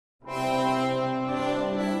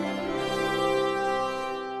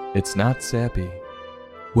it's not sappy.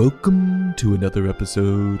 Welcome to another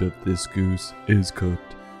episode of This Goose is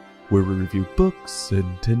Cooked, where we review books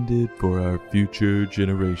intended for our future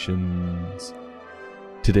generations.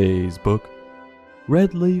 Today's book,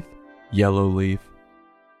 Red Leaf, Yellow Leaf,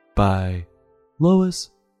 by Lois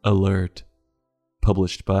Alert,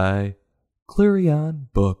 published by Clarion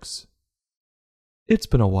Books. It's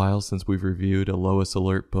been a while since we've reviewed a Lois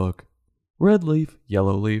Alert book. Red Leaf,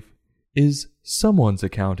 Yellow Leaf is someone's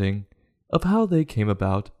accounting of how they came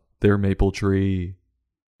about their maple tree.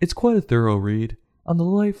 It's quite a thorough read on the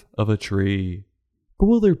life of a tree. But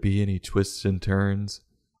will there be any twists and turns,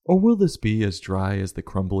 or will this be as dry as the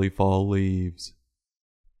crumbly fall leaves?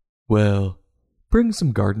 Well, bring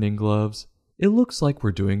some gardening gloves. It looks like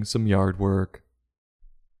we're doing some yard work.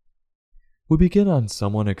 We begin on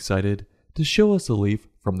someone excited to show us a leaf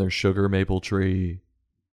from their sugar maple tree.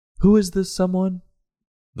 Who is this someone?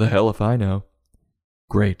 The hell if I know.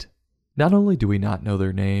 Great. Not only do we not know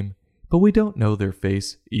their name, but we don't know their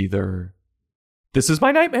face either. This is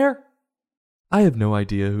my nightmare! I have no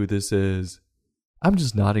idea who this is. I'm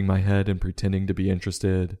just nodding my head and pretending to be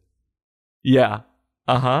interested. Yeah.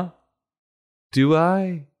 Uh-huh. Do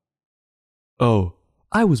I? Oh,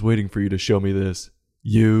 I was waiting for you to show me this.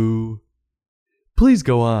 You. Please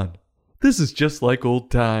go on. This is just like old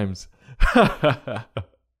times. Ha ha ha.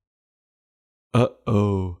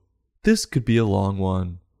 Uh-oh. This could be a long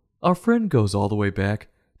one. Our friend goes all the way back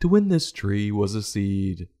to when this tree was a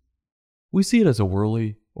seed. We see it as a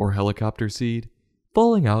whirly or helicopter seed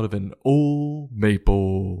falling out of an old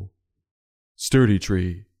maple. Sturdy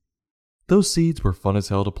tree. Those seeds were fun as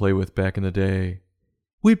hell to play with back in the day.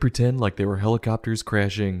 We'd pretend like they were helicopters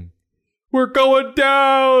crashing. We're going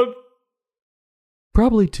down!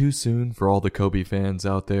 Probably too soon for all the Kobe fans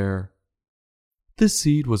out there. This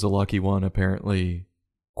seed was a lucky one, apparently.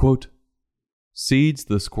 Quote, seeds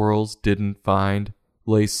the squirrels didn't find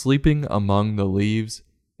lay sleeping among the leaves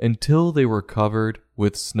until they were covered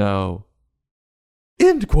with snow.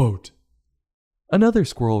 End quote! Another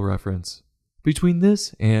squirrel reference. Between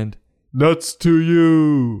this and nuts to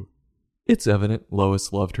you! It's evident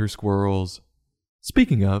Lois loved her squirrels.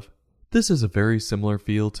 Speaking of, this is a very similar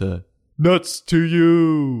feel to nuts to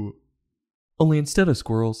you! Only instead of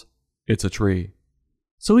squirrels, it's a tree.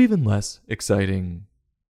 So even less exciting.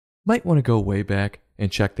 Might want to go way back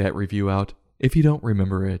and check that review out if you don't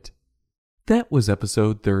remember it. That was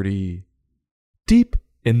episode 30. Deep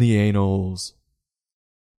in the Annals.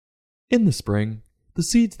 In the spring, the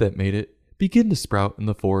seeds that made it begin to sprout in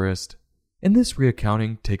the forest, and this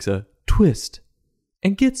reaccounting takes a twist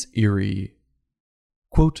and gets eerie.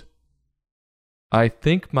 Quote, I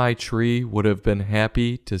think my tree would have been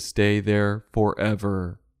happy to stay there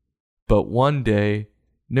forever, but one day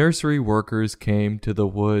nursery workers came to the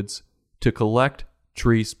woods to collect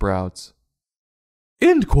tree sprouts.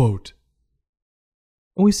 End quote!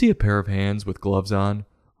 And we see a pair of hands with gloves on,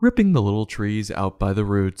 ripping the little trees out by the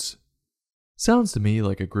roots. Sounds to me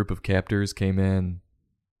like a group of captors came in,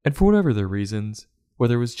 and for whatever their reasons,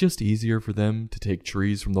 whether it was just easier for them to take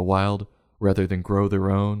trees from the wild rather than grow their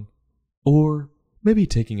own, or maybe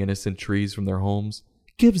taking innocent trees from their homes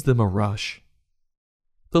gives them a rush.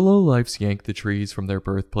 The lowlifes yank the trees from their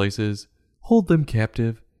birthplaces, hold them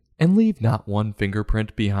captive, and leave not one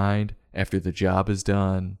fingerprint behind after the job is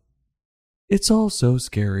done. It's all so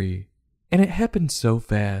scary, and it happened so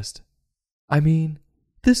fast. I mean,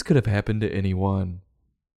 this could have happened to anyone.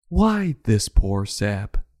 Why this poor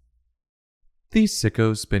sap? These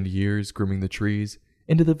sickos spend years grooming the trees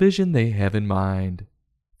into the vision they have in mind.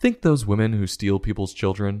 Think those women who steal people's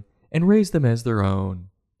children and raise them as their own.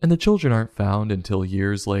 And the children aren't found until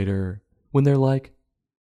years later, when they're like,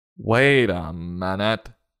 wait a minute,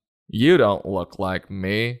 you don't look like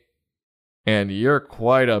me, and you're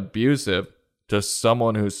quite abusive to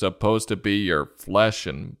someone who's supposed to be your flesh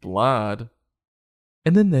and blood.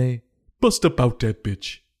 And then they bust about that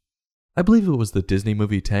bitch. I believe it was the Disney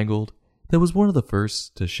movie Tangled that was one of the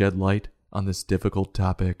first to shed light on this difficult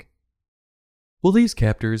topic. Will these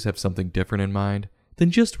captors have something different in mind than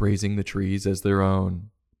just raising the trees as their own?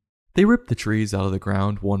 They rip the trees out of the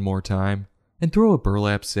ground one more time and throw a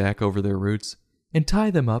burlap sack over their roots and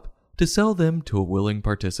tie them up to sell them to a willing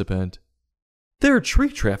participant. They're tree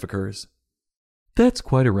traffickers. That's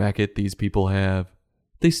quite a racket these people have.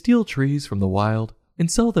 They steal trees from the wild and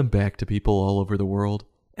sell them back to people all over the world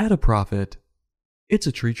at a profit. It's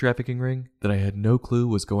a tree trafficking ring that I had no clue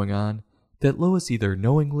was going on, that Lois either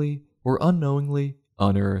knowingly or unknowingly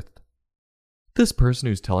unearthed. This person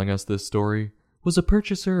who's telling us this story was a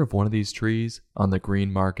purchaser of one of these trees on the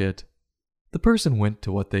green market. The person went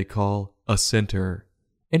to what they call a center,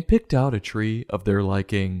 and picked out a tree of their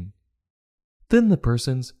liking. Then the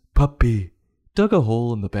person's puppy dug a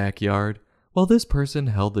hole in the backyard while this person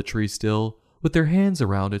held the tree still with their hands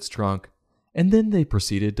around its trunk, and then they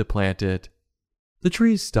proceeded to plant it. The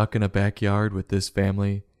tree stuck in a backyard with this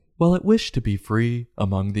family while it wished to be free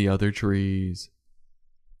among the other trees.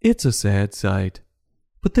 It's a sad sight,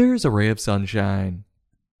 but there's a ray of sunshine.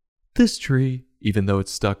 This tree, even though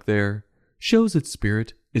it's stuck there, shows its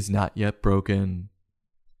spirit is not yet broken.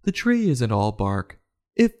 The tree isn't all bark.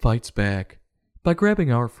 It fights back by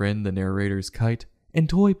grabbing our friend the narrator's kite and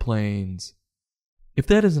toy planes. If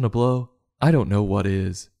that isn't a blow, I don't know what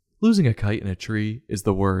is. Losing a kite in a tree is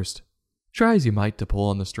the worst. Try as you might to pull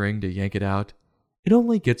on the string to yank it out, it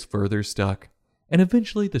only gets further stuck, and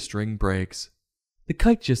eventually the string breaks. The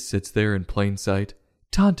kite just sits there in plain sight,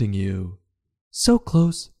 taunting you. So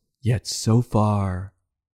close, yet so far.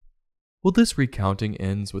 Well, this recounting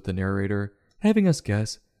ends with the narrator having us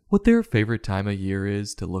guess what their favorite time of year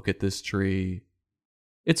is to look at this tree.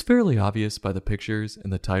 It's fairly obvious by the pictures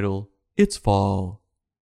and the title, it's fall.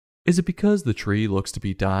 Is it because the tree looks to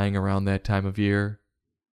be dying around that time of year?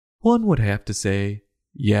 One would have to say,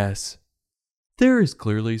 yes. There is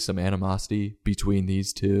clearly some animosity between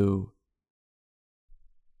these two.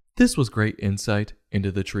 This was great insight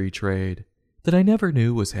into the tree trade that I never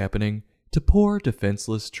knew was happening to poor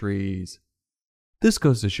defenseless trees. This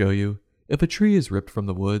goes to show you, if a tree is ripped from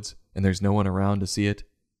the woods and there's no one around to see it,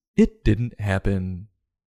 it didn't happen.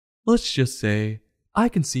 Let's just say, I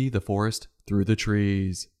can see the forest through the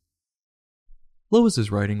trees.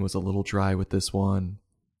 Lois's writing was a little dry with this one,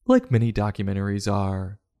 like many documentaries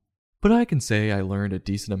are, but I can say I learned a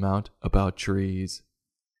decent amount about trees.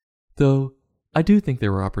 Though, I do think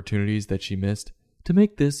there were opportunities that she missed to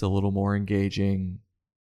make this a little more engaging.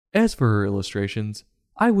 As for her illustrations,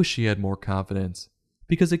 I wish she had more confidence,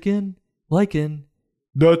 because again, like in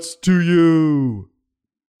Nuts to You,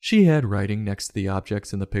 she had writing next to the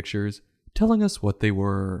objects in the pictures telling us what they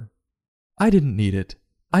were. I didn't need it.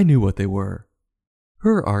 I knew what they were.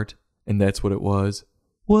 Her art, and that's what it was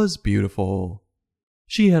beautiful.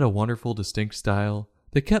 She had a wonderful distinct style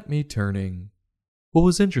that kept me turning. What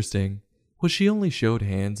was interesting was she only showed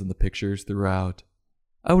hands in the pictures throughout.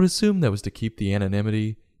 I would assume that was to keep the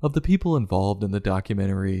anonymity of the people involved in the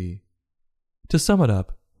documentary. To sum it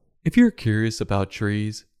up, if you're curious about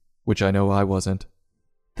trees, which I know I wasn't,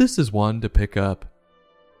 this is one to pick up.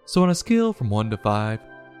 So on a scale from 1 to 5,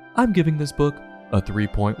 I'm giving this book a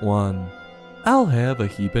 3.1. I'll have a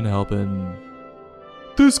heapin' helpin'.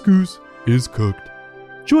 This goose is cooked.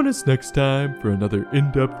 Join us next time for another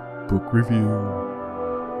in-depth book review.